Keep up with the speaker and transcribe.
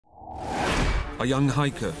A young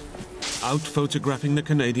hiker, out photographing the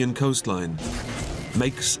Canadian coastline,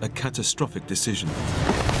 makes a catastrophic decision.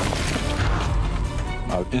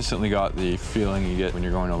 I instantly got the feeling you get when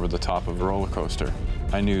you're going over the top of a roller coaster.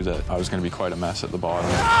 I knew that I was going to be quite a mess at the bottom.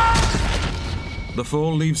 The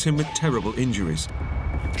fall leaves him with terrible injuries.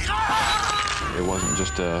 It wasn't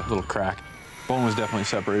just a little crack. Bone was definitely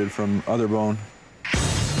separated from other bone.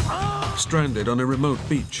 Stranded on a remote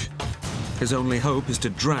beach, his only hope is to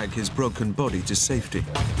drag his broken body to safety.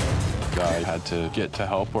 I had to get to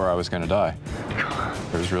help or I was going to die.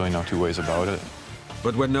 There's really no two ways about it.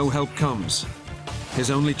 But when no help comes, his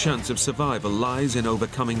only chance of survival lies in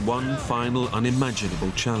overcoming one final unimaginable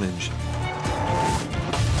challenge.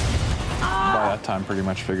 By that time, pretty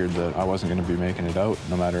much figured that I wasn't going to be making it out,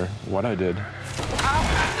 no matter what I did.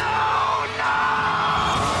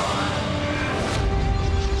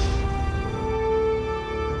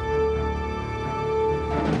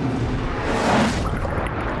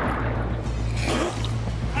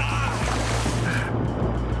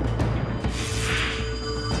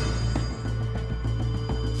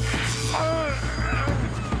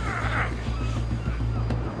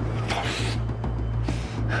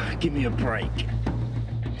 Give me a break.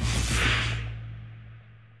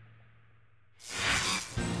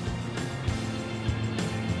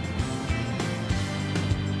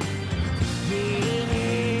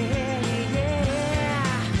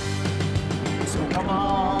 So come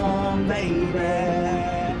on,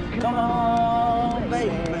 baby. Come on,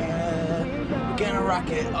 baby. We're gonna rock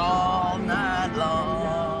it all night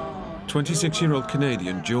long. 26-year-old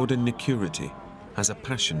Canadian Jordan Nicurity has a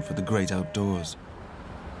passion for the great outdoors.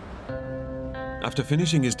 After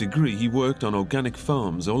finishing his degree, he worked on organic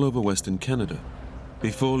farms all over Western Canada,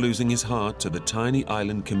 before losing his heart to the tiny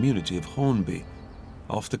island community of Hornby,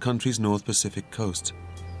 off the country's North Pacific coast.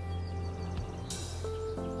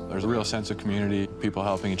 There's a real sense of community, people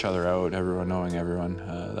helping each other out, everyone knowing everyone.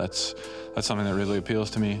 That's something that really appeals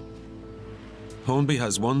to me. Hornby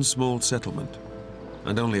has one small settlement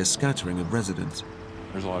and only a scattering of residents.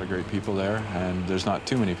 There's a lot of great people there, and there's not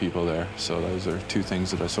too many people there, so those are two things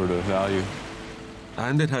that I sort of value.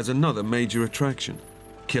 And it has another major attraction,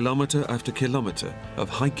 kilometre after kilometre of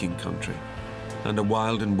hiking country and a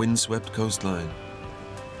wild and windswept coastline.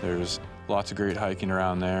 There's lots of great hiking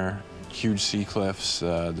around there, huge sea cliffs.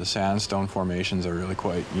 The sandstone formations are really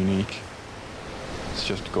quite unique. It's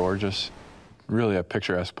just gorgeous, really a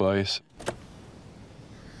picturesque place.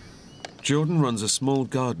 Jordan runs a small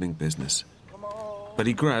gardening business, but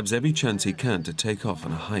he grabs every chance he can to take off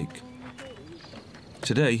on a hike.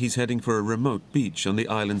 Today, he's heading for a remote beach on the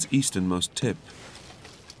island's easternmost tip.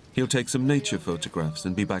 He'll take some nature photographs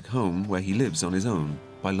and be back home where he lives on his own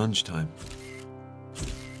by lunchtime.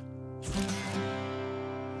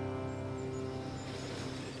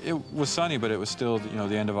 It was sunny, but it was still,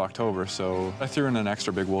 the end of October, so I threw in an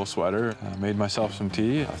extra big wool sweater, made myself some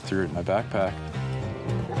tea, I threw it in my backpack.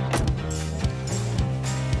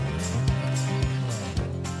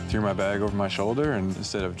 Threw my bag over my shoulder, and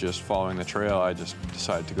instead of just following the trail, I just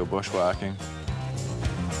decided to go bushwhacking.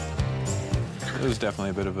 It was definitely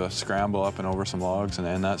a bit of a scramble up and over some logs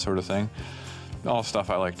and that sort of thing. All stuff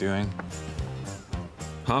I like doing.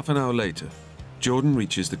 Half an hour later, Jordan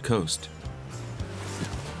reaches the coast.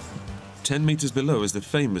 10 meters below is the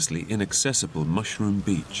famously inaccessible Mushroom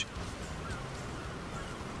Beach.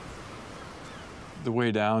 The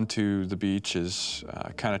way down to the beach is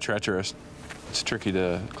kind of treacherous. It's tricky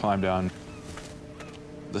to climb down.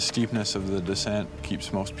 The steepness of the descent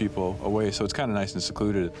keeps most people away, so it's kind of nice and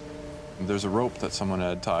secluded. There's a rope that someone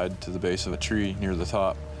had tied to the base of a tree near the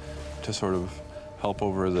top to sort of help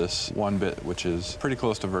over this one bit, which is pretty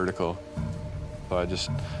close to vertical. So I just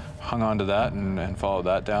hung on to that and followed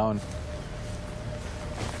that down.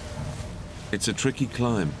 It's a tricky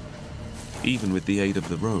climb, even with the aid of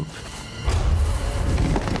the rope.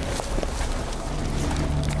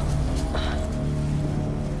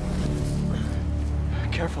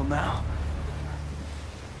 Careful now.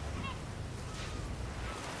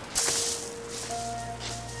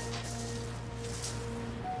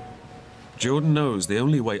 Jordan knows the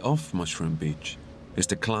only way off Mushroom Beach is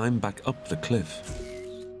to climb back up the cliff.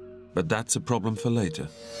 But that's a problem for later.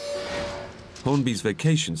 Hornby's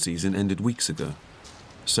vacation season ended weeks ago,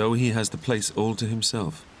 so he has the place all to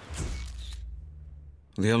himself.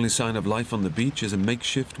 The only sign of life on the beach is a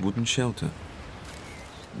makeshift wooden shelter.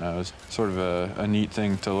 It was sort of a neat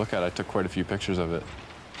thing to look at. I took quite a few pictures of it.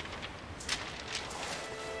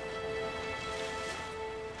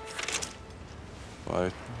 I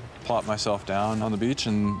plopped myself down on the beach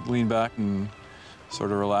and leaned back and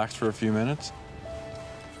sort of relaxed for a few minutes.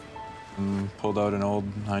 and pulled out an old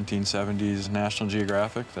 1970s National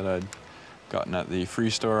Geographic that I'd gotten at the free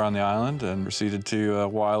store on the island and proceeded to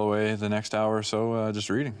while away the next hour or so just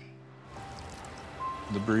reading.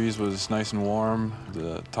 The breeze was nice and warm,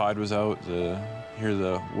 the tide was out, hear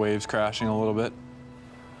the waves crashing a little bit.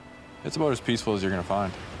 It's about as peaceful as you're gonna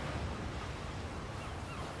find.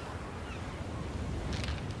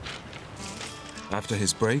 After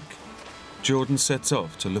his break, Jordan sets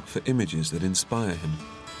off to look for images that inspire him.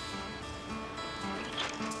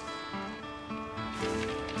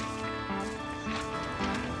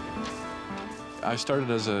 I started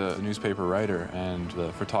as a newspaper writer, and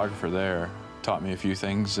the photographer there taught me a few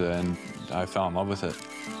things, and I fell in love with it.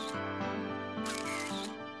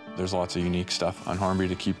 There's lots of unique stuff on Hornby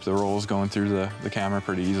to keep the rolls going through the camera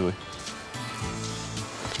pretty easily.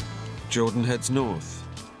 Jordan heads north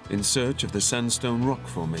in search of the sandstone rock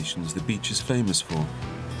formations the beach is famous for.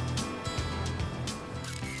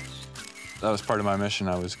 That was part of my mission.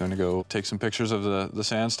 I was going to go take some pictures of the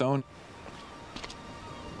sandstone.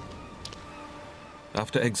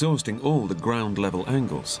 After exhausting all the ground-level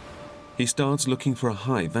angles, he starts looking for a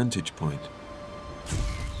high vantage point.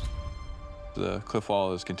 The cliff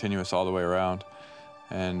wall is continuous all the way around,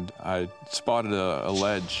 and I spotted a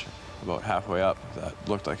ledge about halfway up that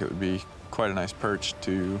looked like it would be quite a nice perch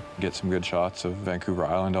to get some good shots of Vancouver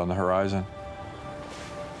Island on the horizon.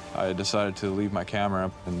 I decided to leave my camera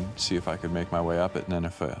up and see if I could make my way up it, and then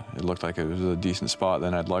if it looked like it was a decent spot,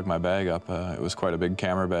 then I'd lug my bag up. It was quite a big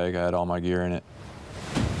camera bag. I had all my gear in it.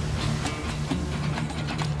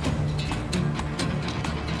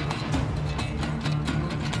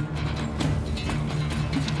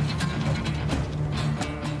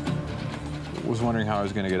 I was wondering how I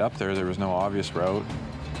was going to get up there. There was no obvious route.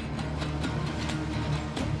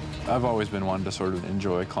 I've always been one to sort of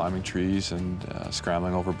enjoy climbing trees and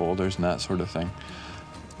scrambling over boulders and that sort of thing.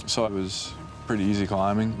 So it was pretty easy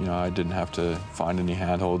climbing. You know, I didn't have to find any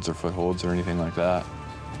handholds or footholds or anything like that.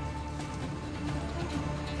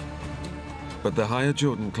 But the higher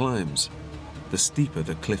Jordan climbs, the steeper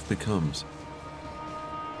the cliff becomes.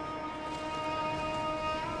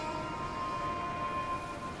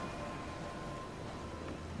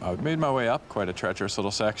 I made my way up quite a treacherous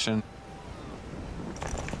little section.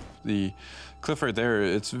 The cliff right there,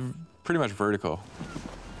 it's pretty much vertical.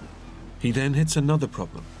 He then hits another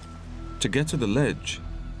problem. To get to the ledge,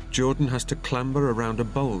 Jordan has to clamber around a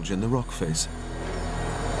bulge in the rock face.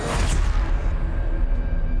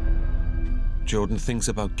 Jordan thinks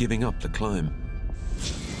about giving up the climb.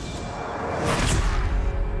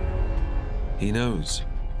 He knows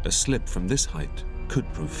a slip from this height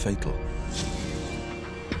could prove fatal.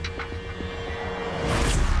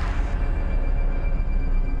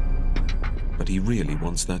 But he really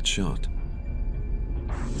wants that shot.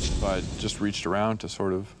 I just reached around to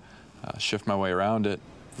sort of shift my way around it.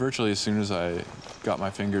 Virtually as soon as I got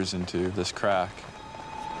my fingers into this crack,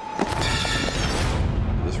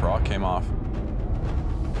 this rock came off.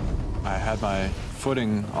 I had my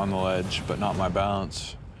footing on the ledge, but not my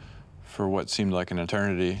balance for what seemed like an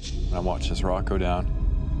eternity. I watched this rock go down.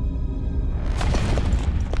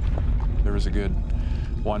 There was a good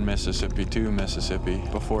 1 Mississippi, 2 Mississippi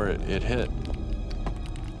before it hit.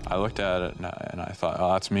 I looked at it and I thought,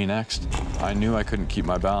 oh, that's me next. I knew I couldn't keep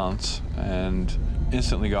my balance and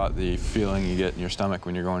instantly got the feeling you get in your stomach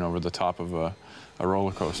when you're going over the top of a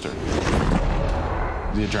roller coaster.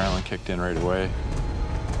 The adrenaline kicked in right away.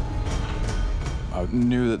 I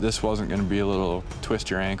knew that this wasn't going to be a little twist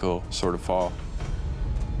your ankle sort of fall.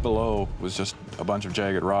 Below was just a bunch of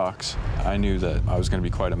jagged rocks. I knew that I was going to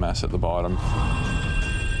be quite a mess at the bottom.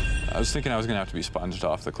 I was thinking I was going to have to be sponged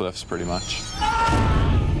off the cliffs pretty much.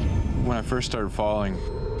 When I first started falling,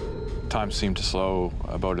 time seemed to slow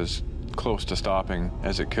about as close to stopping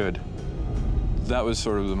as it could. That was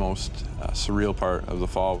sort of the most surreal part of the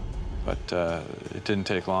fall, but it didn't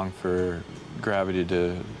take long for gravity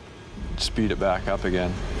to speed it back up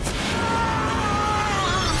again.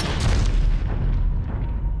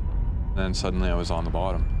 Then suddenly I was on the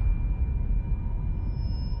bottom.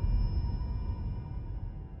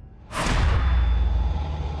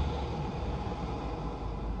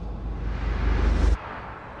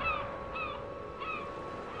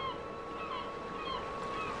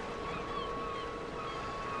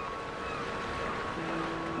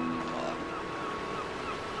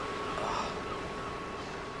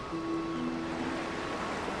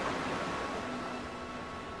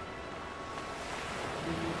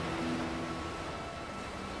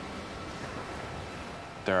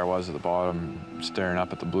 There I was at the bottom, staring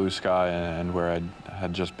up at the blue sky and where I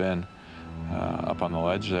had just been, up on the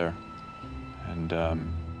ledge there. And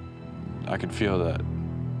I could feel that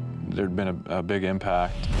there'd been a big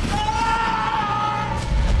impact.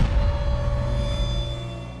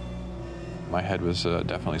 My head was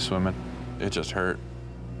definitely swimming. It just hurt.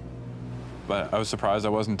 But I was surprised I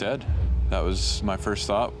wasn't dead. That was my first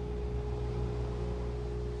thought.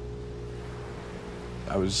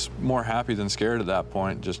 I was more happy than scared at that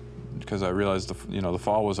point, just because I realized the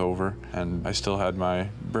fall was over and I still had my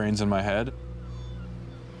brains in my head.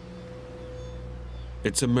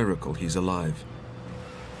 It's a miracle he's alive.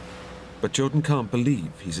 But Jordan can't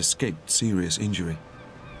believe he's escaped serious injury.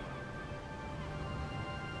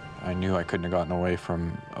 I knew I couldn't have gotten away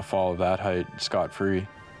from a fall of that height scot-free.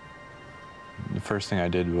 The first thing I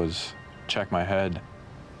did was check my head.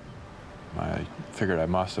 I figured I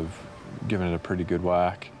must have given it a pretty good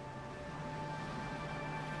whack.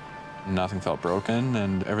 Nothing felt broken,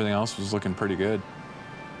 and everything else was looking pretty good.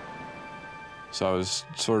 So I was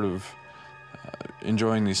sort of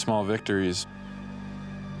enjoying these small victories.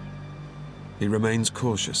 He remains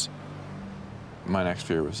cautious. My next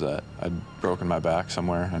fear was that I'd broken my back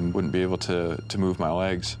somewhere and wouldn't be able to move my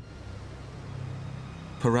legs.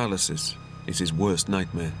 Paralysis is his worst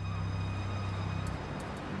nightmare.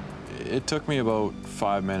 It took me about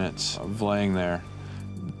 5 minutes of laying there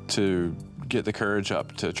to get the courage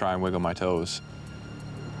up to try and wiggle my toes.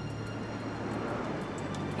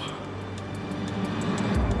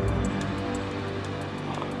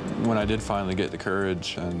 When I did finally get the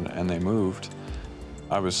courage and they moved,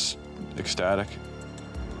 I was ecstatic.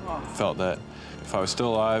 Felt that if I was still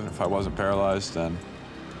alive, if I wasn't paralyzed, then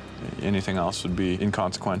anything else would be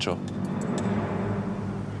inconsequential.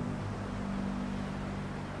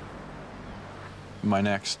 My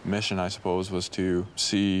next mission, I suppose, was to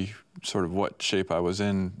see sort of what shape I was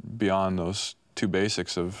in beyond those two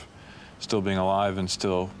basics of still being alive and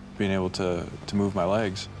still being able to move my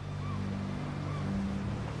legs.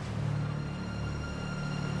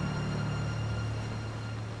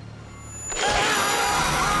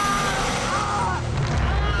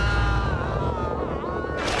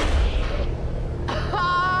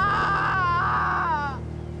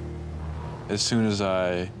 As soon as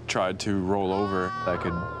I tried to roll over, I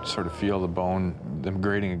could sort of feel the bone, them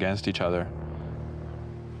grating against each other.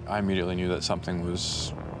 I immediately knew that something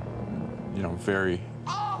was, very,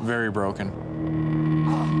 very broken.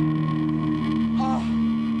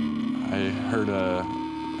 I heard,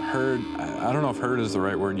 I don't know if heard is the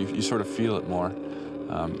right word, you sort of feel it more,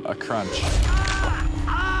 a crunch.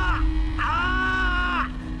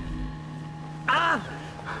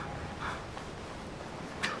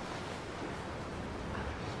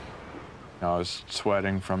 I was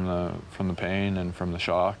sweating from the pain and from the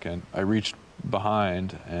shock, and I reached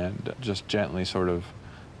behind and just gently sort of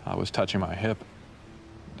was touching my hip.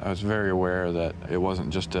 I was very aware that it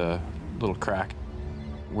wasn't just a little crack.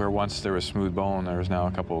 Where once there was smooth bone, there was now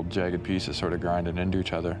a couple jagged pieces sort of grinding into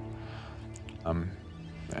each other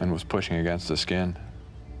and was pushing against the skin.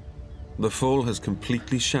 The fall has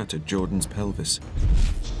completely shattered Jordan's pelvis.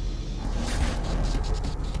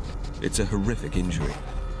 It's a horrific injury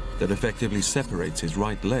that effectively separates his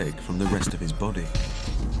right leg from the rest of his body.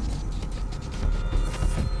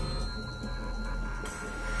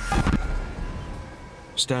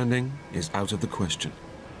 Standing is out of the question.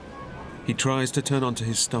 He tries to turn onto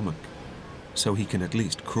his stomach so he can at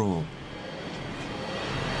least crawl.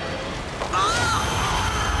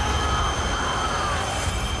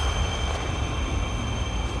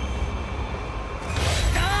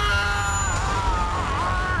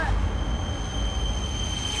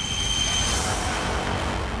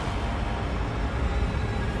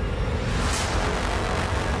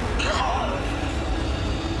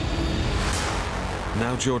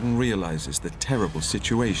 Now Jordan realizes the terrible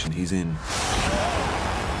situation he's in.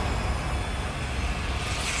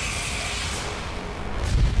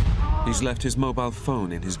 He's left his mobile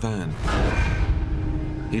phone in his van.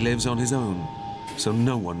 He lives on his own, so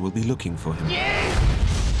no one will be looking for him.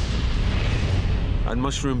 And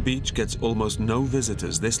Mushroom Beach gets almost no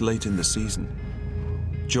visitors this late in the season.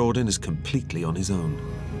 Jordan is completely on his own.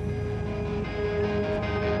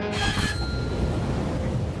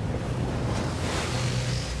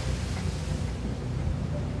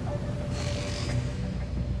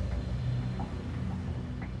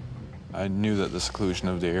 I knew that the seclusion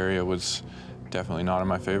of the area was definitely not in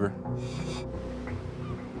my favor.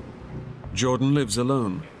 Jordan lives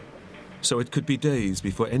alone, so it could be days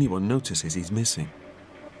before anyone notices he's missing.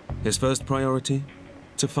 His first priority?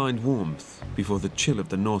 To find warmth before the chill of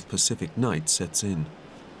the North Pacific night sets in.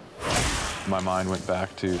 My mind went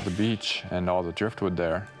back to the beach and all the driftwood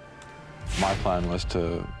there. My plan was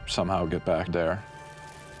to somehow get back there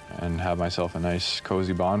and have myself a nice,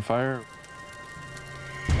 cozy bonfire.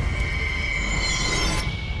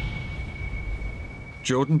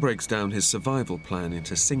 Jordan breaks down his survival plan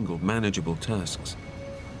into single, manageable tasks.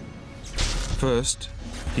 First,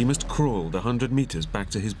 he must crawl the 100 meters back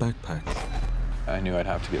to his backpack. I knew I'd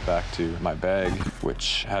have to get back to my bag,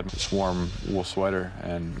 which had this warm wool sweater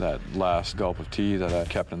and that last gulp of tea that I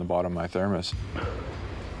kept in the bottom of my thermos.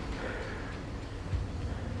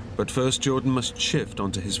 But first, Jordan must shift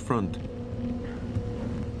onto his front.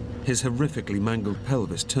 His horrifically mangled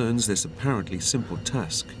pelvis turns this apparently simple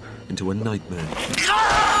task into a nightmare.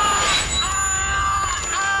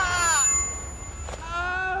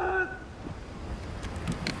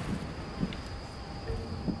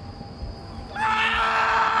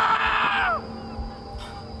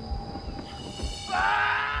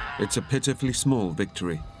 It's a pitifully small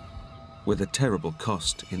victory, with a terrible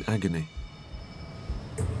cost in agony.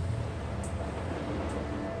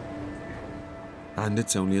 And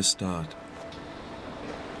it's only a start.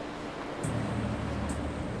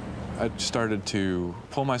 I started to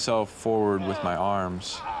pull myself forward with my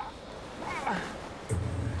arms.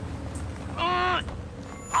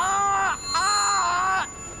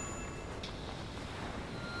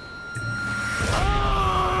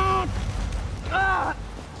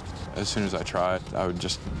 As soon as I tried, I would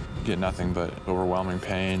just get nothing but overwhelming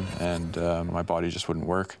pain, and my body just wouldn't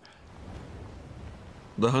work.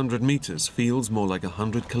 The 100 meters feels more like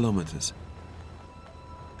 100 kilometers.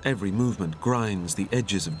 Every movement grinds the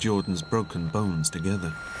edges of Jordan's broken bones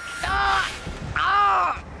together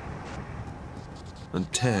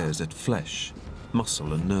and tears at flesh,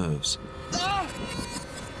 muscle, and nerves.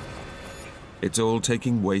 It's all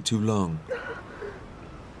taking way too long.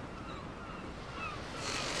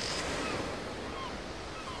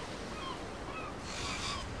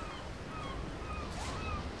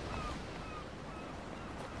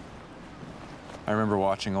 I remember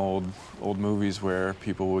watching old movies where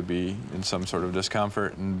people would be in some sort of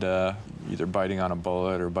discomfort and either biting on a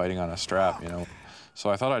bullet or biting on a strap, you know. So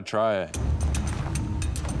I thought I'd try it.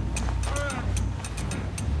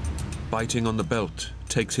 Biting on the belt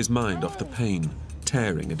takes his mind off the pain,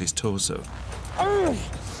 tearing at his torso. I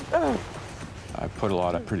put a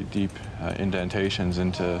lot of pretty deep indentations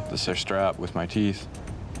into the strap with my teeth.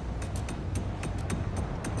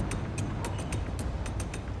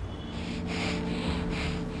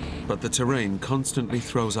 But the terrain constantly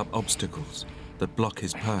throws up obstacles that block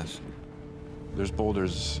his path. There's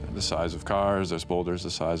boulders the size of cars, there's boulders the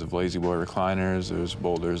size of lazy boy recliners, there's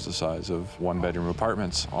boulders the size of one-bedroom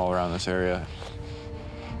apartments all around this area.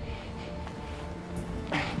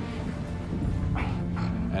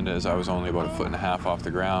 And as I was only about 1.5 feet off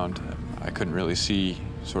the ground, I couldn't really see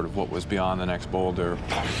sort of what was beyond the next boulder.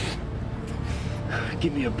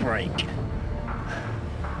 Give me a break.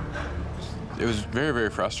 It was very,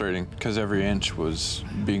 very frustrating because every inch was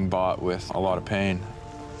being bought with a lot of pain.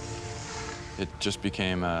 It just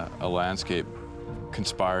became a landscape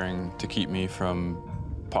conspiring to keep me from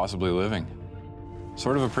possibly living.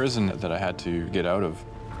 Sort of a prison that I had to get out of.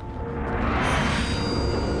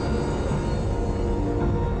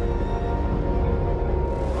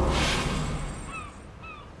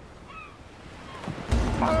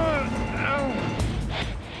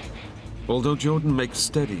 Although Jordan makes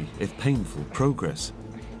steady, if painful, progress,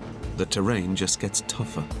 the terrain just gets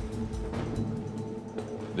tougher.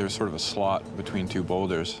 There was sort of a slot between two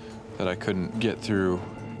boulders that I couldn't get through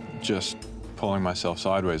just pulling myself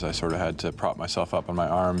sideways. I sort of had to prop myself up on my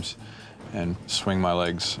arms and swing my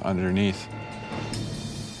legs underneath.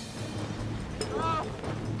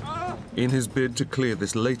 In his bid to clear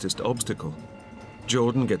this latest obstacle,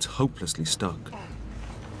 Jordan gets hopelessly stuck.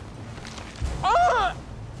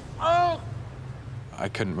 I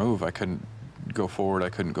couldn't move. I couldn't go forward. I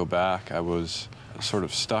couldn't go back. I was sort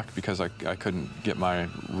of stuck because I couldn't get my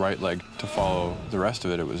right leg to follow the rest of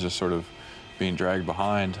it. It was just sort of being dragged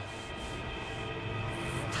behind.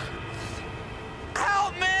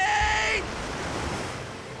 Help me!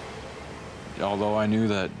 Although I knew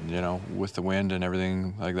that, you know, with the wind and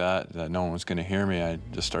everything like that, that no one was going to hear me, I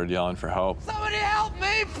just started yelling for help. Somebody help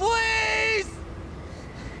me, please!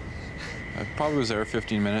 I probably was there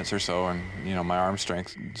 15 minutes or so, and, you know, my arm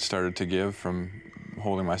strength started to give from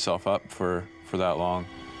holding myself up for that long.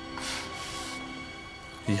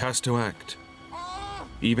 He has to act,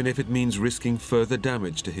 even if it means risking further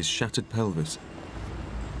damage to his shattered pelvis.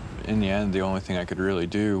 In the end, the only thing I could really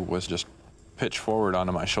do was just pitch forward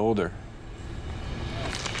onto my shoulder.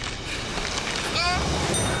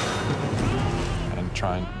 And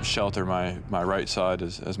try and shelter my right side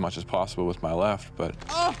as much as possible with my left, but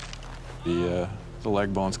the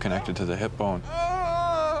leg bone's connected to the hip bone.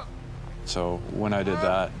 So when I did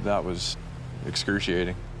that, that was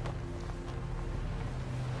excruciating.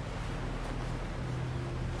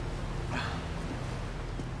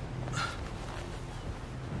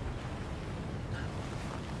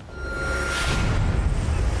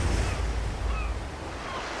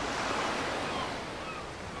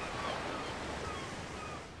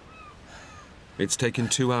 It's taken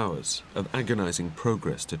 2 hours of agonizing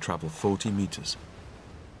progress to travel 40 meters.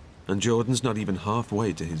 And Jordan's not even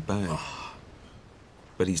halfway to his bag.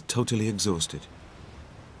 But he's totally exhausted.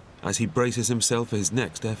 As he braces himself for his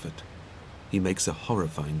next effort, he makes a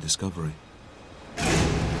horrifying discovery.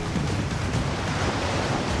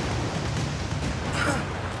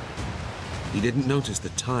 He didn't notice the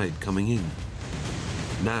tide coming in.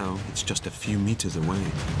 Now it's just a few meters away.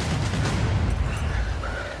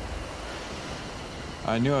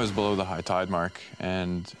 I knew I was below the high tide mark,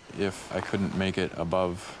 and if I couldn't make it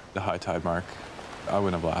above the high tide mark, I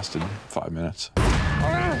wouldn't have lasted 5 minutes.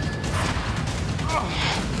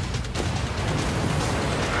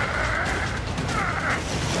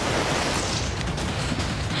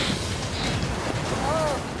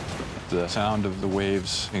 The sound of the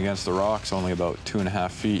waves against the rocks only about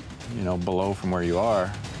 2.5 feet, below from where you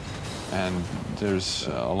are. And there's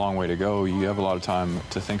a long way to go. You have a lot of time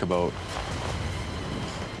to think about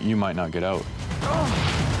you might not get out.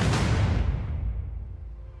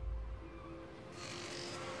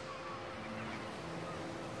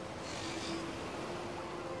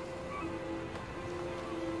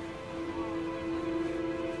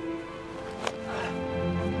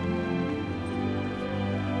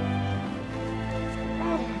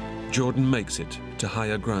 Jordan makes it to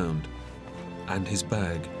higher ground and his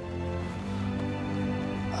bag.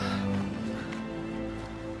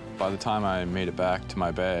 By the time I made it back to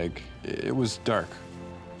my bag, it was dark.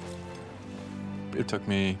 It took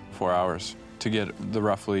me 4 hours to get the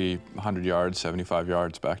roughly 100 yards, 75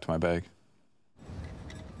 yards back to my bag.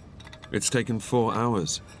 It's taken 4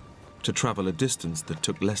 hours to travel a distance that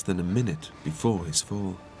took less than a minute before his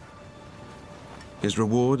fall. His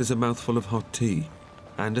reward is a mouthful of hot tea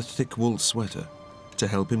and a thick wool sweater to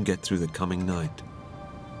help him get through the coming night.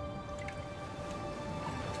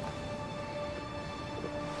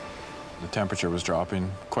 The temperature was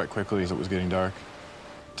dropping quite quickly as it was getting dark.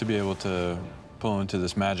 To be able to pull into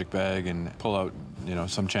this magic bag and pull out,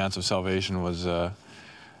 some chance of salvation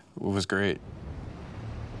was great.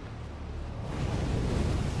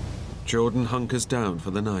 Jordan hunkers down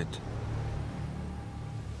for the night.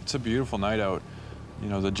 It's a beautiful night out.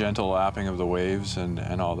 The gentle lapping of the waves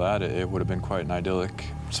and all that, it would have been quite an idyllic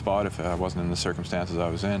spot if I wasn't in the circumstances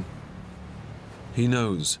I was in. He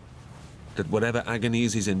knows that whatever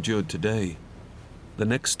agonies he's endured today, the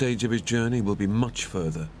next stage of his journey will be much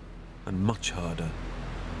further and much harder.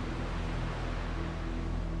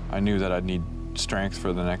 I knew that I'd need strength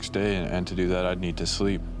for the next day, and to do that I'd need to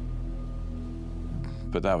sleep.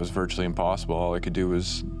 But that was virtually impossible. All I could do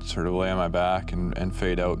was sort of lay on my back and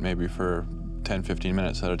fade out maybe for 10, 15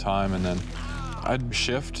 minutes at a time, and then I'd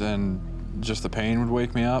shift and just the pain would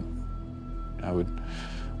wake me up. I would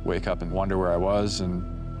wake up and wonder where I was and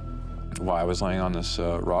why I was laying on this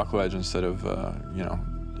rock ledge instead of,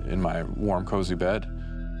 in my warm, cozy bed.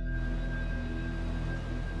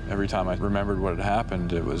 Every time I remembered what had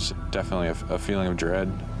happened, it was definitely a feeling of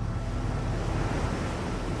dread.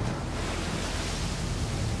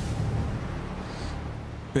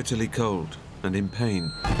 Bitterly cold and in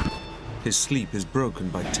pain, his sleep is broken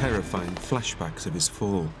by terrifying flashbacks of his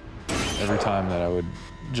fall. Every time that I would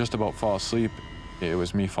just about fall asleep, it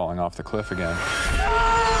was me falling off the cliff again.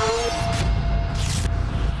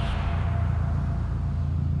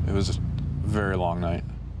 It was a very long night.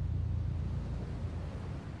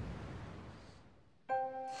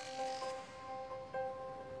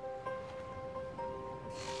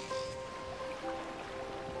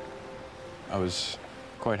 I was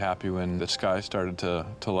quite happy when the sky started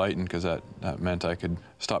to lighten, because that meant I could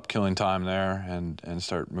stop killing time there and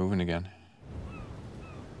start moving again.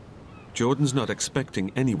 Jordan's not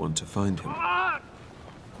expecting anyone to find him.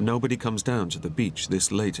 Nobody comes down to the beach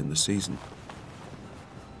this late in the season.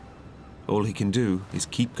 All he can do is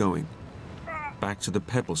keep going, back to the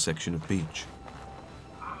pebble section of beach.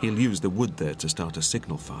 He'll use the wood there to start a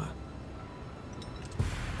signal fire.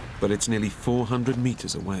 But it's nearly 400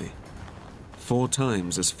 meters away, 4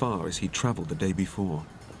 times as far as he traveled the day before.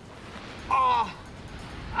 I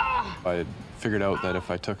had figured out that if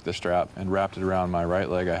I took the strap and wrapped it around my right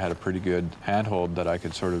leg, I had a pretty good handhold that I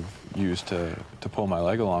could sort of use to pull my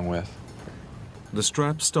leg along with. The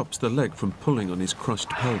strap stops the leg from pulling on his crushed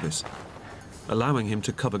pelvis, allowing him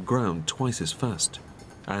to cover ground twice as fast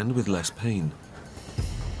and with less pain.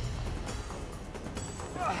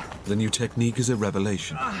 The new technique is a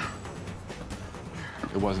revelation.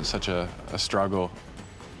 It wasn't such a struggle,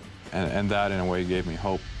 and that in a way gave me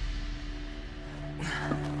hope.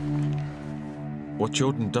 What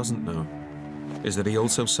Jordan doesn't know is that he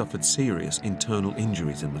also suffered serious internal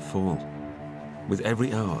injuries in the fall. With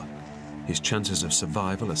every hour, his chances of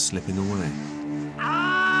survival are slipping away.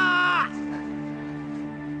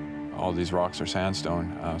 all these rocks are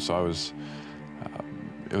sandstone, so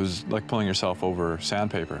it was like pulling yourself over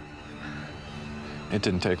sandpaper. It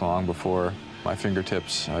didn't take long before my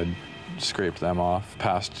fingertips, I'd scraped them off,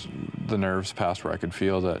 past the nerves, past where I could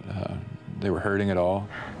feel that they were hurting at all.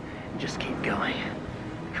 Just keep going.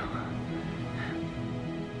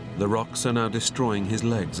 The rocks are now destroying his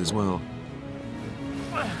legs as well.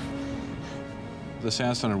 The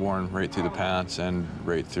sandstone had worn right through the pants and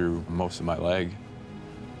right through most of my leg.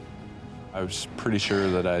 I was pretty sure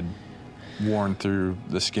that I'd worn through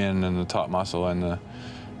the skin and the top muscle and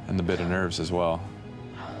the bit of nerves as well.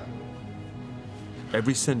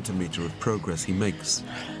 Every centimeter of progress he makes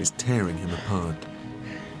is tearing him apart.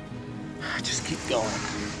 Just keep going.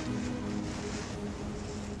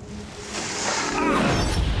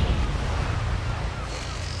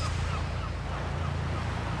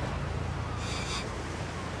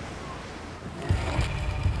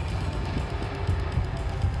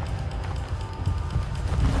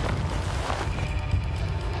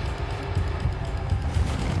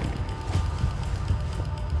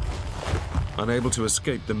 Unable to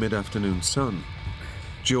escape the mid-afternoon sun,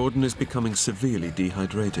 Jordan is becoming severely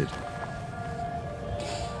dehydrated.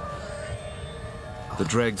 The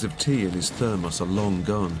dregs of tea in his thermos are long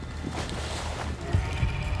gone.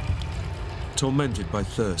 Tormented by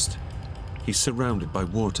thirst, he's surrounded by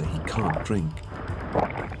water he can't drink.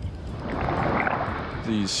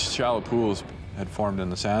 These shallow pools had formed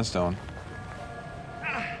in the sandstone.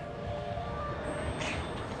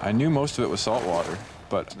 I knew most of it was salt water,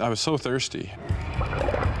 but I was so thirsty.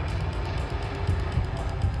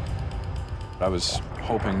 I was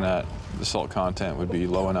hoping that the salt content would be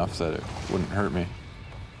low enough that it wouldn't hurt me.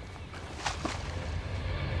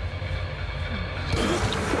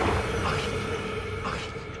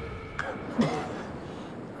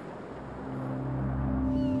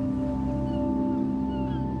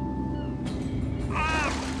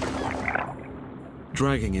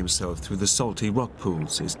 Dragging himself through the salty rock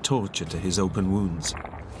pools is torture to his open wounds,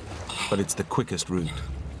 but it's the quickest route.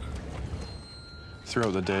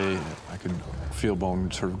 Throughout the day, I could feel bone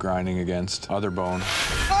sort of grinding against other bone.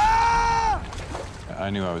 I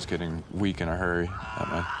knew I was getting weak in a hurry, that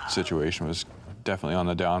my situation was definitely on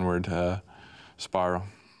the downward spiral.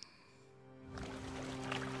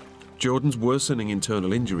 Jordan's worsening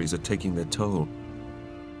internal injuries are taking their toll.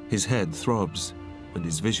 His head throbs and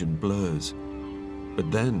his vision blurs. But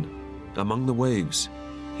then, among the waves,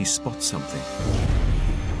 he spots something.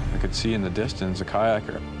 I could see in the distance a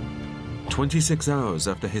kayaker. 26 hours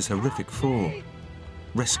after his horrific fall,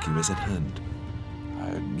 rescue is at hand.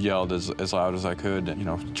 I yelled as loud as I could, you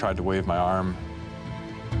know, tried to wave my arm.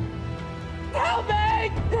 Help me!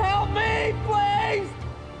 Help me, please!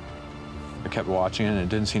 I kept watching it, and it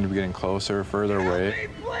didn't seem to be getting closer, further away. Help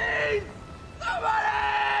me, please!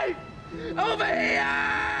 Somebody! Over here!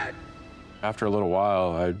 After a little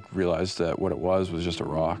while, I realized that what it was just a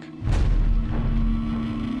rock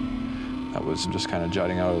that was just kind of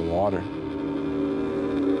jutting out of the water.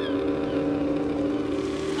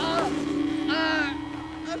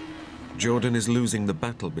 Jordan is losing the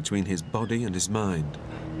battle between his body and his mind.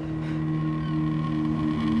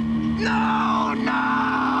 No, no!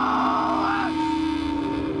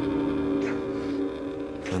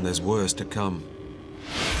 And there's worse to come.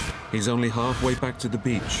 He's only halfway back to the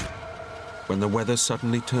beach when the weather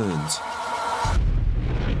suddenly turns.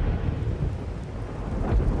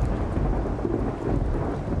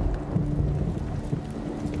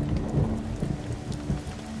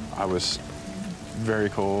 I was very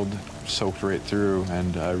cold, soaked right through,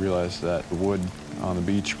 and I realized that the wood on the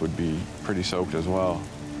beach would be pretty soaked as well.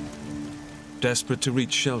 Desperate to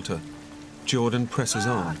reach shelter, Jordan presses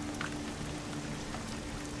on.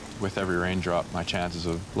 With every raindrop, my chances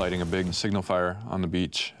of lighting a big signal fire on the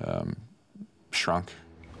beach shrunk.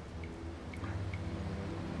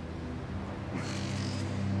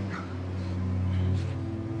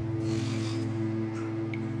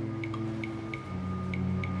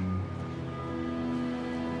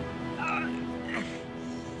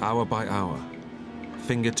 Hour by hour,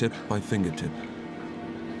 fingertip by fingertip.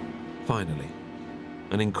 Finally,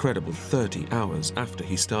 an incredible 30 hours after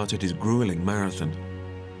he started his grueling marathon,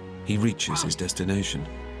 he reaches his destination.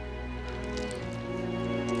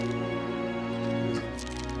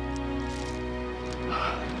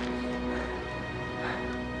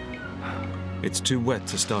 It's too wet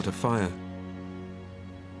to start a fire,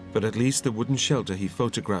 but at least the wooden shelter he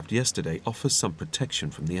photographed yesterday offers some protection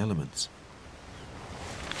from the elements.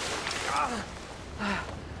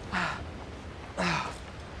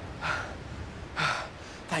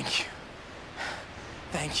 Thank you.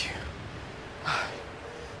 Thank you.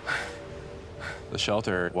 The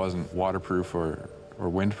shelter wasn't waterproof or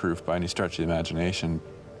windproof by any stretch of the imagination,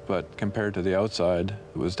 but compared to the outside,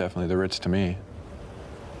 it was definitely the Ritz to me.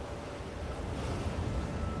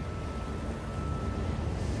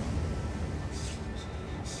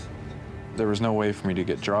 There was no way for me to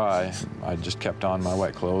get dry. I just kept on my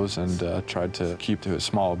wet clothes and tried to keep to as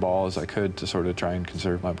small a ball as I could to sort of try and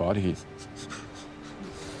conserve my body heat.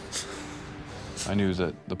 I knew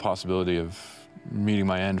that the possibility of meeting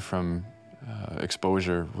my end from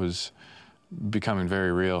exposure was becoming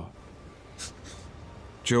very real.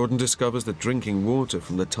 Jordan discovers that drinking water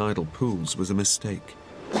from the tidal pools was a mistake.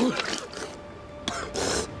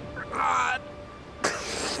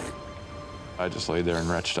 I just lay there and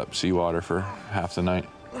retched up seawater for half the night.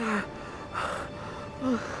 I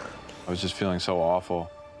was just feeling so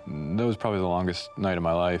awful. That was probably the longest night of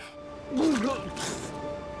my life.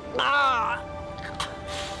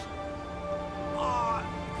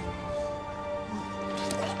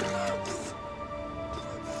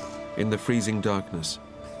 In the freezing darkness,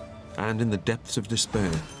 and in the depths of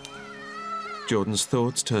despair, Jordan's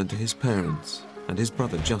thoughts turn to his parents and his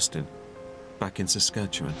brother Justin, back in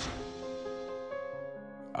Saskatchewan.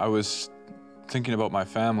 I was thinking about my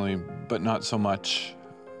family, but not so much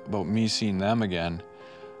about me seeing them again.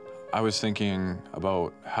 I was thinking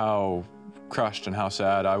about how crushed and how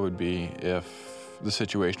sad I would be if the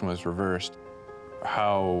situation was reversed.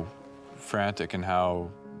 How frantic and how,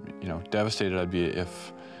 devastated I'd be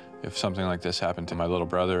if something like this happened to my little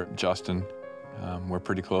brother, Justin. We're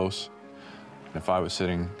pretty close. If I was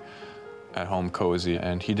sitting at home cozy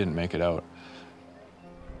and he didn't make it out.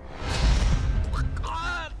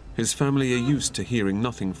 His family are used to hearing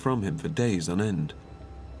nothing from him for days on end.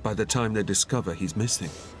 By the time they discover he's missing,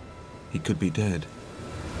 he could be dead.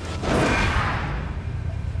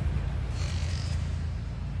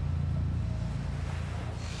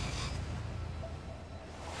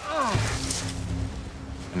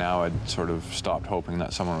 Now I'd sort of stopped hoping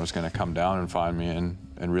that someone was going to come down and find me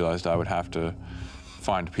and realized I would have to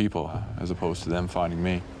find people as opposed to them finding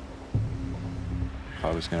me. If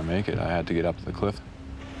I was going to make it, I had to get up the cliff.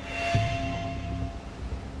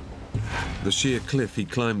 The sheer cliff he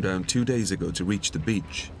climbed down 2 days ago to reach the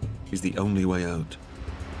beach is the only way out.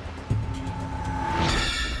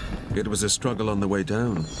 It was a struggle on the way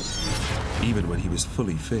down, even when he was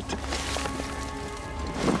fully fit.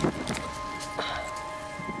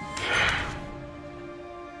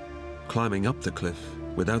 Climbing up the cliff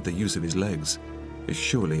without the use of his legs is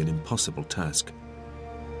surely an impossible task.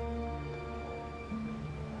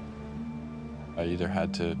 I either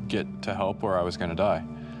had to get to help or I was going to die.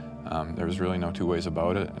 There was really no two ways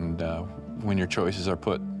about it, and when your choices are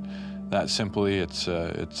put that simply,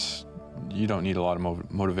 you don't need a lot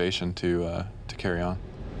of motivation to carry on.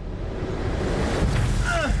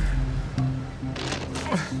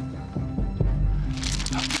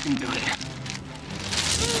 You can do it.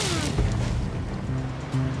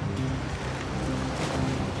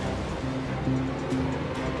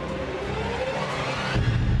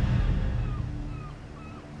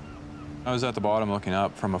 I was at the bottom looking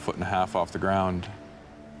up from 1.5 feet off the ground.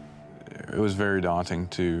 It was very daunting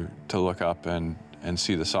to look up and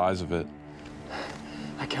see the size of it.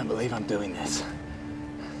 I can't believe I'm doing this.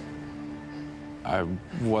 I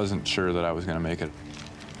wasn't sure that I was going to make it.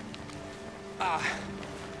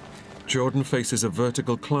 Jordan faces a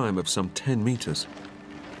vertical climb of some 10 meters.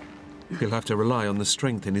 He'll have to rely on the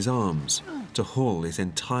strength in his arms to haul his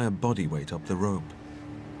entire body weight up the rope.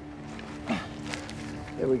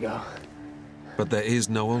 Here we go. But there is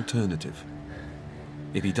no alternative.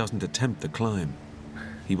 If he doesn't attempt the climb,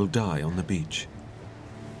 he will die on the beach.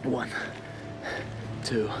 1,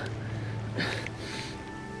 2,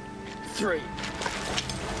 3.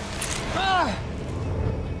 Ah!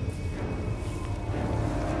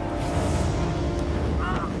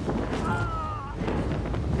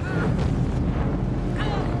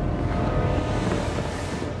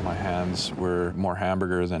 My hands were more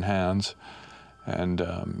hamburger than hands, and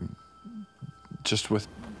just with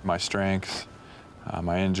my strength,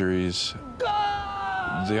 my injuries,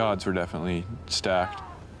 the odds were definitely stacked.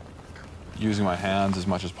 Using my hands as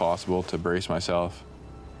much as possible to brace myself.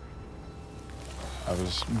 I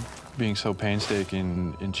was being so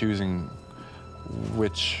painstaking in choosing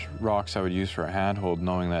which rocks I would use for a handhold,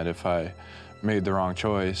 knowing that if I made the wrong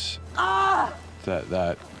choice,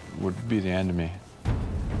 that would be the end of me.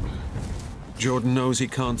 Jordan knows he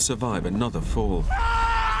can't survive another fall.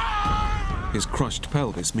 His crushed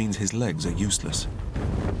pelvis means his legs are useless.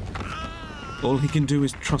 All he can do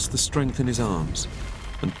is trust the strength in his arms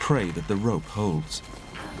and pray that the rope holds.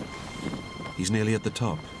 He's nearly at the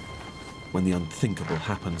top when the unthinkable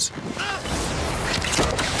happens.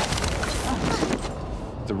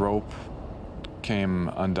 The rope came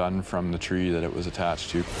undone from the tree that it was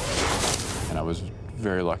attached to, and I was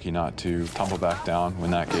very lucky not to tumble back down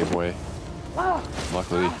when that gave way.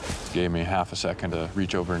 Luckily, it gave me half a second to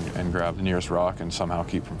reach over and grab the nearest rock and somehow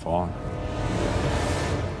keep from falling.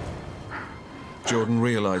 Jordan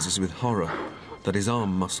realizes with horror that his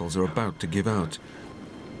arm muscles are about to give out.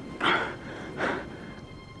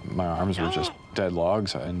 My arms were just dead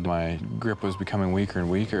logs, and my grip was becoming weaker and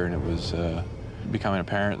weaker, and it was becoming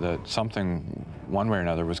apparent that something, one way or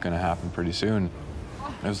another, was going to happen pretty soon.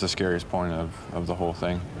 It was the scariest point of the whole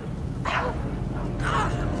thing.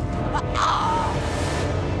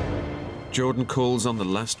 Jordan calls on the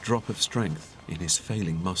last drop of strength in his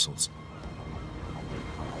failing muscles.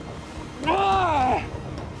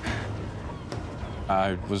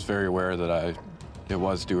 I was very aware that it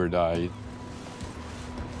was do or die.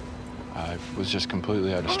 I was just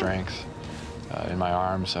completely out of strength in my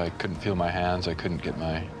arms. I couldn't feel my hands. I couldn't get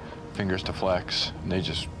my fingers to flex. And they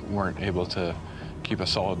just weren't able to keep a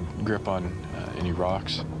solid grip on any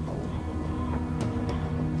rocks.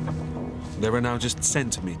 There are now just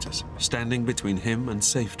centimeters standing between him and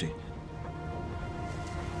safety.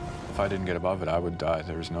 If I didn't get above it, I would die.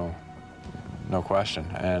 There was no question.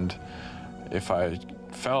 And if I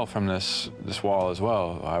fell from this wall as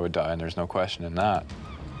well, I would die, and there's no question in that.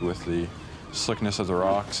 With the slickness of the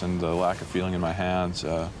rocks and the lack of feeling in my hands,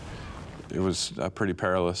 it was a pretty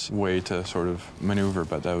perilous way to sort of maneuver,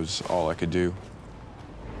 but that was all I could do.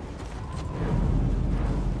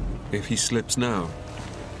 If he slips now,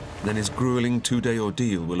 then his grueling two-day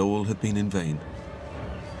ordeal will all have been in vain.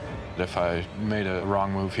 If I made a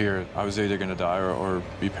wrong move here, I was either going to die or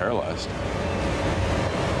be paralyzed.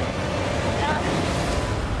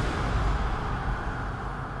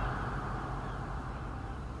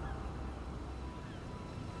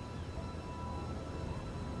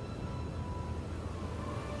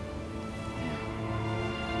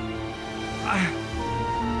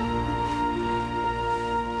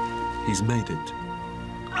 He's made it.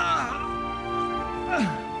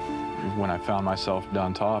 When I found myself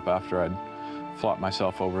down top after I'd flopped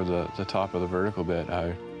myself over the top of the vertical bit,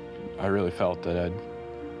 I really felt that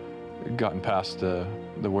I'd gotten past the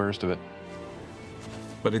worst of it.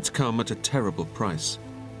 But it's come at a terrible price.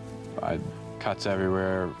 I had cuts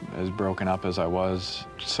everywhere, as broken up as I was,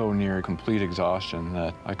 so near complete exhaustion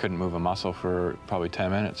that I couldn't move a muscle for probably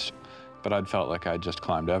 10 minutes. But I'd felt like I'd just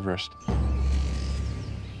climbed Everest.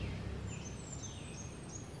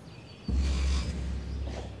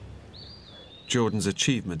 Jordan's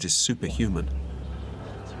achievement is superhuman,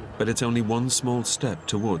 but it's only one small step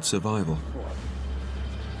towards survival.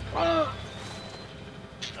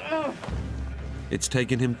 It's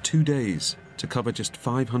taken him 2 days to cover just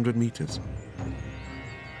 500 meters.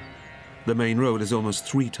 The main road is almost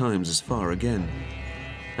 3 times as far again,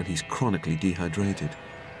 and he's chronically dehydrated.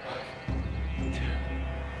 1, 2,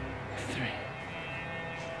 3.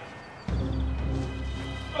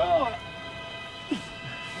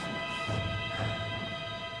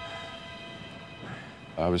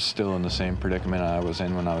 I was still in the same predicament I was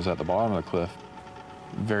in when I was at the bottom of the cliff.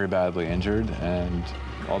 Very badly injured, and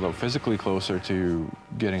although physically closer to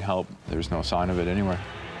getting help, there's no sign of it anywhere.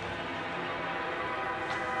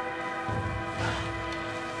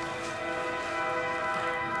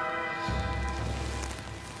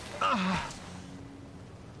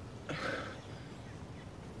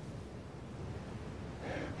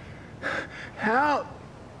 Help!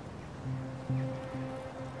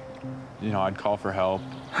 You know, I'd call for help.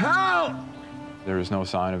 Help! There was no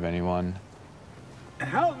sign of anyone.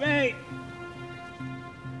 Help me!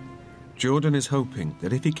 Jordan is hoping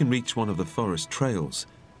that if he can reach one of the forest trails,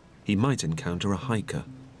 he might encounter a hiker.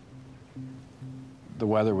 The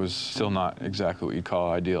weather was still not exactly what you'd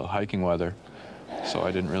call ideal hiking weather, so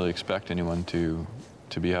I didn't really expect anyone to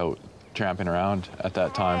be out tramping around at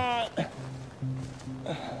that time.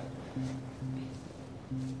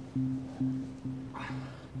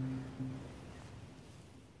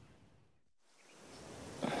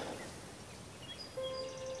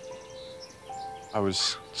 I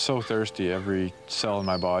was so thirsty, every cell in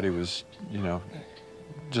my body was, you know,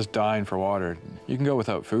 just dying for water. You can go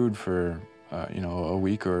without food for, you know, a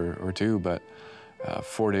week or two, but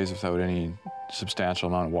 4 days without any substantial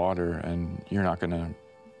amount of water, and you're not going to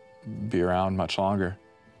be around much longer.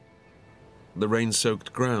 The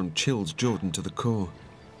rain-soaked ground chills Jordan to the core.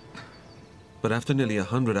 But after nearly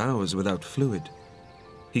 100 hours without fluid,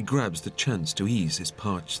 he grabs the chance to ease his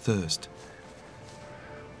parched thirst.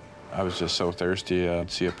 I was just so thirsty. I'd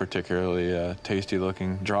see a particularly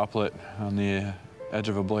tasty-looking droplet on the edge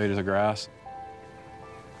of a blade of grass.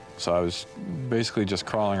 So I was basically just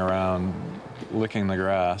crawling around, licking the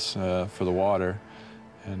grass for the water.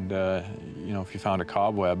 And, you know, if you found a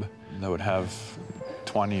cobweb that would have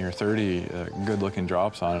 20 or 30 good-looking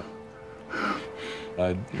drops on it,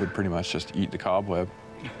 I would pretty much just eat the cobweb.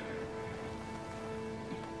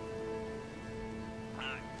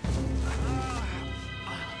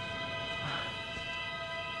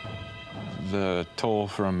 The toll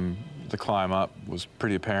from the climb up was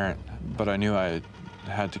pretty apparent, but I knew I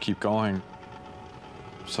had to keep going.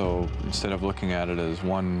 So instead of looking at it as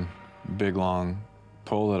one big, long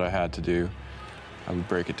pull that I had to do, I would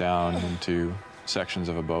break it down into sections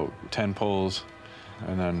of about 10 pulls,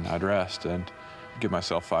 and then I'd rest and give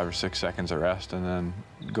myself 5 or 6 seconds of rest and then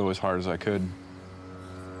go as hard as I could.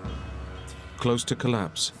 Close to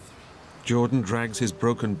collapse, Jordan drags his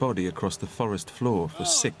broken body across the forest floor for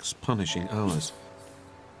 6 punishing hours.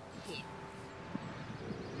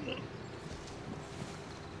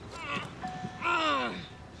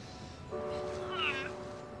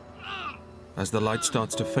 As the light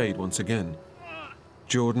starts to fade once again,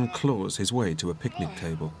 Jordan claws his way to a picnic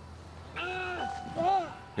table.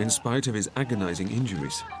 In spite of his agonizing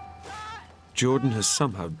injuries, Jordan has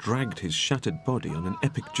somehow dragged his shattered body on an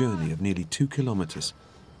epic journey of nearly 2 kilometers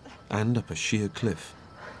and up a sheer cliff.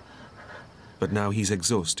 But now he's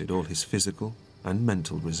exhausted all his physical and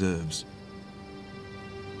mental reserves.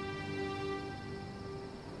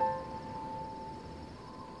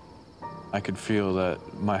 I could feel that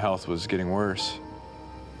my health was getting worse.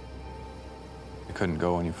 I couldn't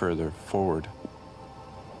go any further forward.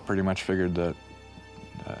 Pretty much figured that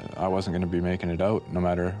I wasn't going to be making it out no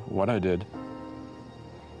matter what I did.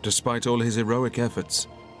 Despite all his heroic efforts,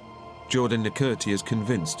 Jordan Nikerti is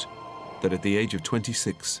convinced that at the age of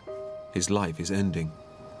 26, his life is ending.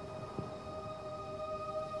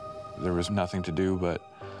 There was nothing to do but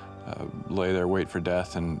lay there, wait for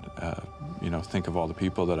death, and you know, think of all the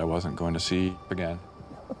people that I wasn't going to see again.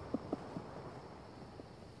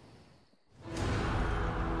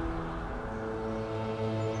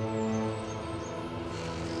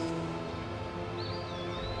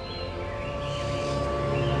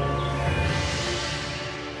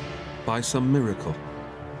 By some miracle,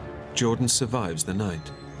 Jordan survives the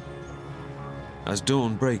night. As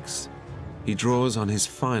dawn breaks, he draws on his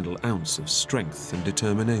final ounce of strength and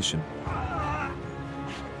determination.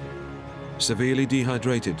 Severely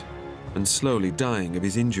dehydrated and slowly dying of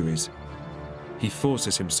his injuries, he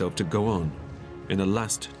forces himself to go on in a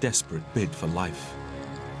last desperate bid for life.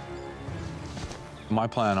 My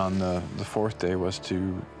plan on the 4th day was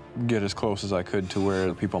to get as close as I could to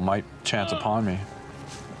where people might chance upon me.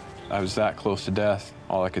 I was that close to death.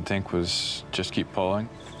 All I could think was just keep pulling.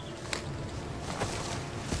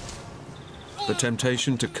 The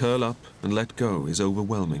temptation to curl up and let go is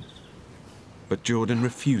overwhelming, but Jordan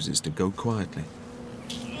refuses to go quietly.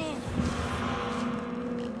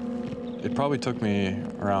 It probably took me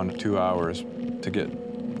around 2 hours to get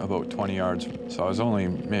about 20 yards. So I was only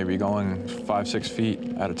maybe going 5, 6 feet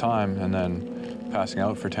at a time and then passing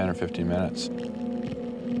out for 10 or 15 minutes.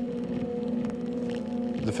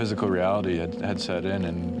 The physical reality had set in,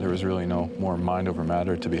 and there was really no more mind over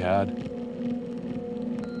matter to be had.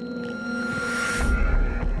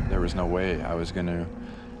 There was no way I was going to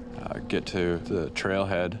get to the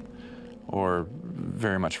trailhead, or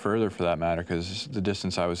very much further for that matter, because the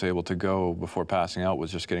distance I was able to go before passing out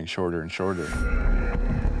was just getting shorter and shorter.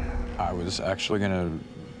 I was actually going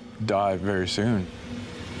to die very soon.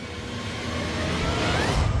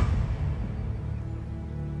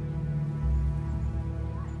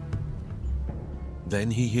 Then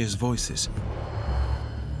he hears voices.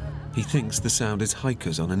 He thinks the sound is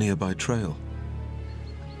hikers on a nearby trail.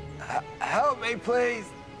 Help me, please.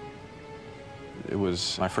 It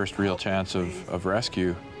was my first real chance of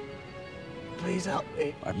rescue. Please help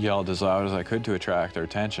me. I yelled as loud as I could to attract their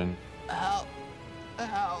attention. Help.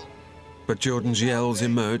 Help. But Jordan's yells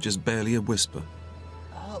emerge as barely a whisper.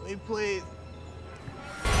 Help me, please.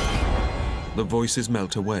 The voices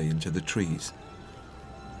melt away into the trees.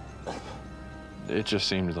 It just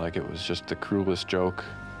seemed like it was just the cruelest joke.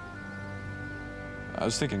 I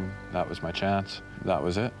was thinking that was my chance. That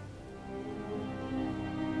was it.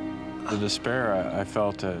 The despair I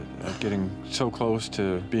felt at getting so close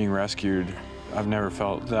to being rescued, I've never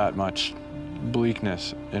felt that much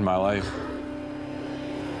bleakness in my life.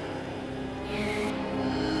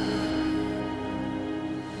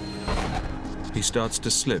 He starts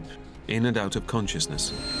to slip in and out of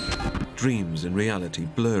consciousness, dreams and reality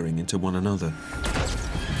blurring into one another.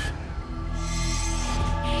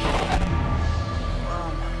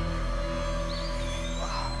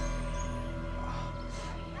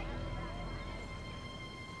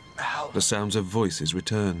 The sounds of voices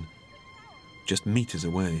return, just meters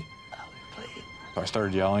away. I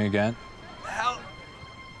started yelling again. Help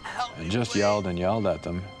I me, just please. yelled and yelled at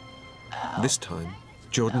them. This time,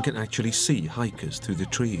 Jordan can actually see hikers through the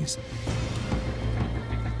trees.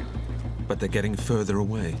 But they're getting further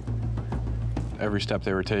away. Every step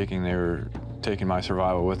they were taking my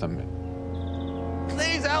survival with them.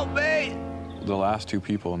 Please help me. The last two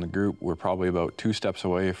people in the group were probably about 2 steps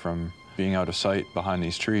away from being out of sight behind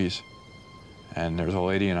these trees. And there was a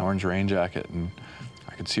lady in an orange rain jacket, and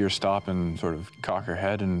I could see her stop and sort of cock her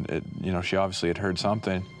head, and she obviously had heard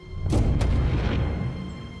something.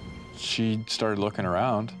 She started looking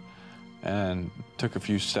around and took a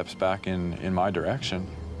few steps back in my direction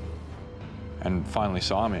and finally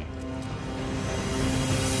saw me.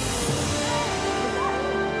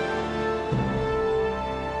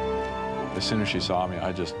 As soon as she saw me,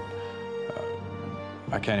 I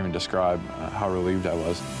can't even describe how relieved I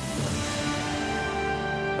was.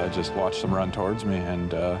 I just watched them run towards me and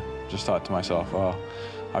just thought to myself, well,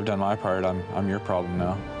 I've done my part, I'm your problem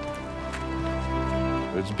now.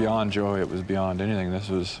 It was beyond joy, it was beyond anything. This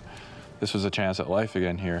was a chance at life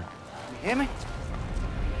again here. You hear me?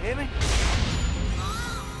 You hear me?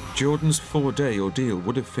 Jordan's 4-day ordeal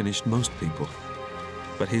would have finished most people,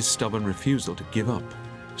 but his stubborn refusal to give up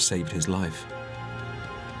saved his life.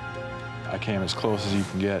 I came as close as you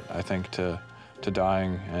can get, I think, to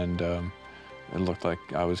dying, and it looked like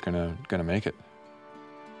I was gonna make it.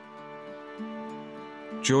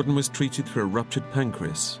 Jordan was treated for a ruptured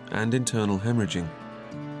pancreas and internal hemorrhaging,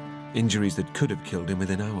 injuries that could have killed him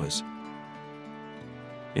within hours.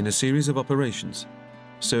 In a series of operations,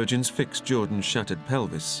 surgeons fixed Jordan's shattered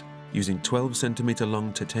pelvis using 12-centimeter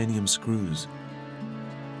long titanium screws.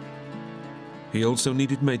 He also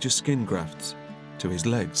needed major skin grafts to his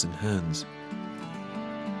legs and hands.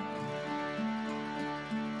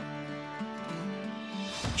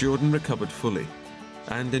 Jordan recovered fully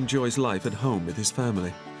and enjoys life at home with his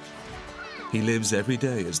family. He lives every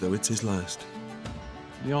day as though it's his last.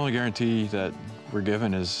 The only guarantee that we're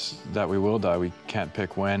given is that we will die. We can't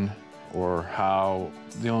pick when or how.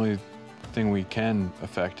 The only thing we can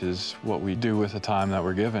affect is what we do with the time that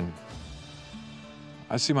we're given.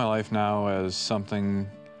 I see my life now as something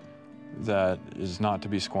that is not to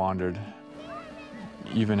be squandered,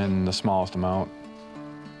 even in the smallest amount.